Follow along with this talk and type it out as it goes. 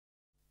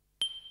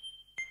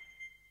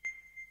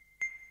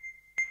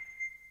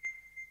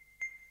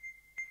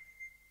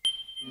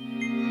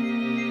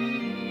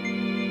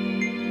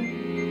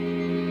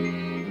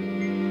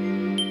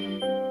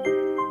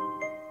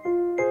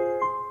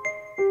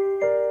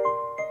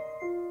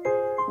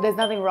There's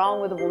nothing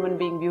wrong with a woman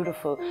being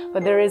beautiful,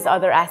 but there is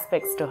other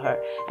aspects to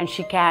her, and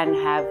she can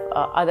have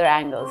other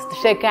angles.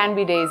 There can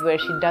be days where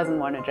she doesn't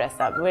want to dress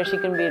up, where she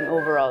can be in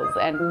overalls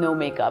and no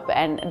makeup,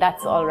 and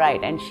that's all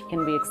right, and she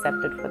can be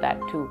accepted for that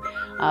too.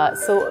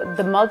 So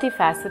the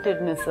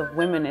multifacetedness of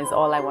women is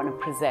all I want to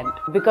present.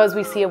 Because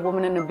we see a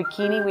woman in a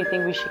bikini, we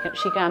think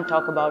she can't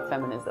talk about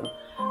feminism.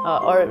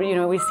 Or, you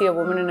know, we see a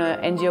woman in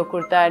an NGO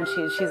kurta and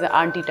she's an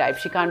auntie type,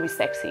 she can't be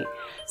sexy.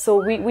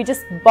 So we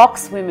just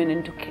box women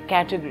into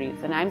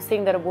categories, and I'm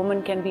saying that a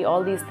woman can be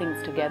all these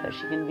things together.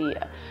 She can be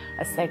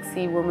a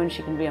sexy woman,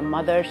 she can be a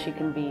mother, she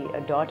can be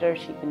a daughter,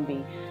 she can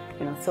be,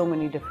 you know, so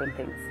many different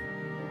things.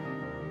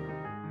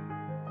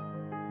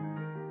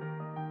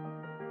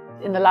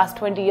 In the last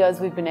 20 years,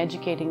 we've been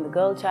educating the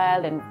girl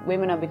child, and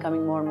women are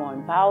becoming more and more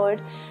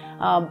empowered.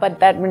 But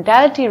that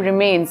mentality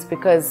remains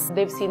because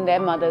they've seen their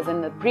mothers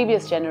in the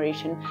previous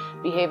generation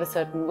behave a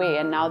certain way,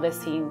 and now they're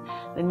seeing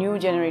the new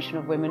generation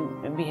of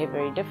women behave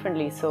very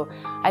differently. So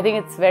I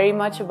think it's very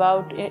much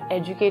about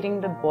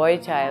educating the boy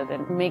child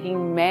and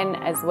making men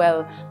as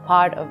well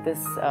part of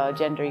this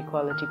gender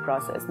equality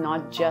process,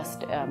 not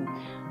just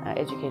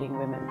educating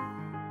women.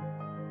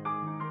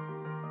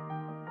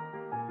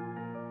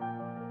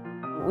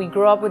 We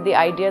grow up with the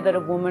idea that a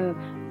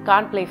woman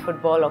can't play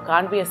football or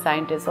can't be a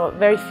scientist, or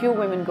very few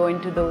women go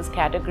into those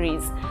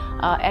categories,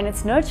 and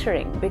it's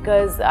nurturing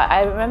because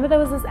I remember there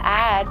was this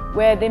ad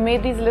where they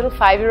made these little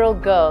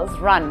 5-year-old girls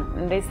run,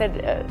 and they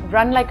said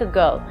run like a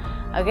girl,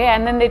 okay,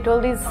 and then they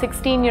told these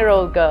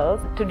 16-year-old girls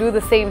to do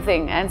the same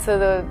thing, and so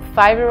the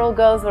 5-year-old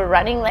girls were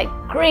running like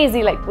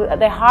crazy, like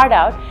their heart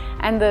out,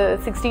 and the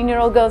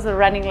 16-year-old girls were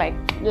running like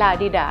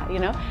la-di-da, you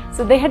know.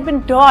 So they had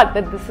been taught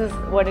that this is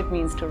what it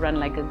means to run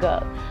like a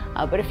girl.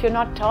 But if you're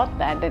not taught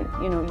that, then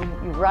you know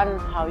you run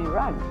how you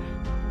run.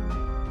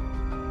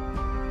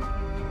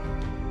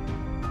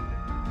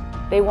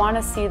 They want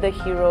to see the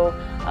hero,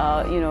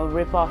 you know,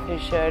 rip off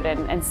his shirt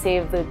and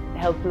save the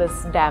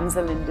helpless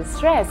damsel in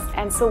distress.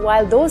 And so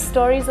while those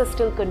stories are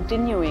still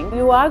continuing,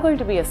 you are going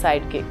to be a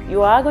sidekick.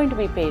 You are going to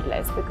be paid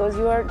less because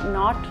you are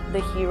not the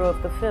hero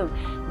of the film.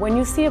 When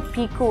you see a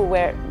Piku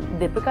where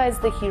Deepika is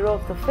the hero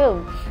of the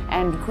film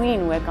and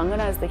Queen where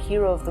Kangana is the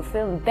hero of the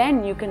film,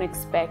 then you can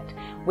expect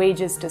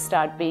wages to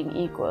start being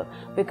equal,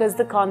 because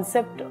the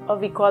concept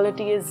of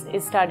equality is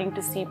starting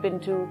to seep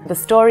into the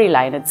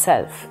storyline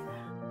itself.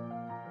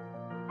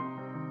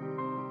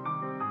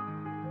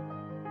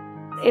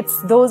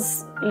 It's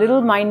those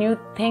little minute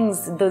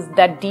things,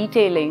 that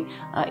detailing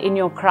in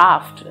your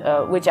craft,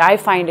 which I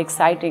find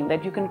exciting,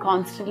 that you can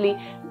constantly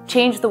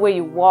change the way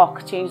you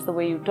walk, change the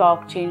way you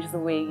talk, change the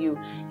way you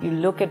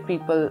look at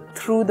people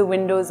through the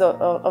windows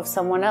of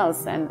someone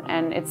else,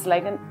 and it's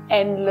like an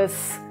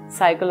endless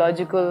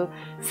psychological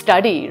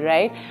study,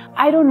 right?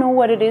 I don't know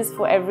what it is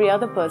for every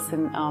other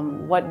person,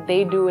 what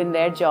they do in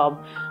their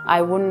job.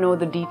 I wouldn't know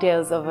the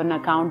details of an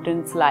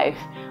accountant's life,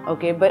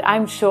 okay, but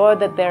I'm sure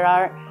that there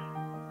are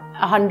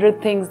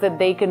 100 things that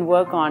they can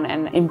work on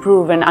and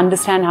improve and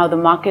understand how the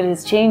market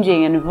is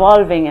changing and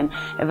evolving and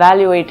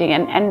evaluating,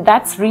 and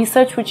that's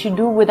research which you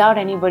do without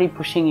anybody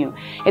pushing you.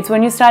 It's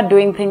when you start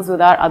doing things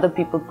without other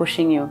people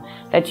pushing you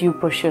that you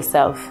push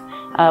yourself.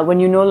 When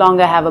you no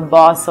longer have a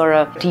boss or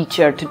a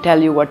teacher to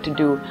tell you what to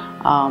do,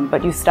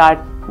 but you start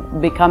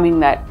becoming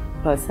that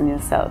person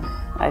yourself.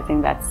 I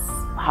think that's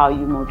how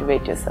you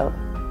motivate yourself.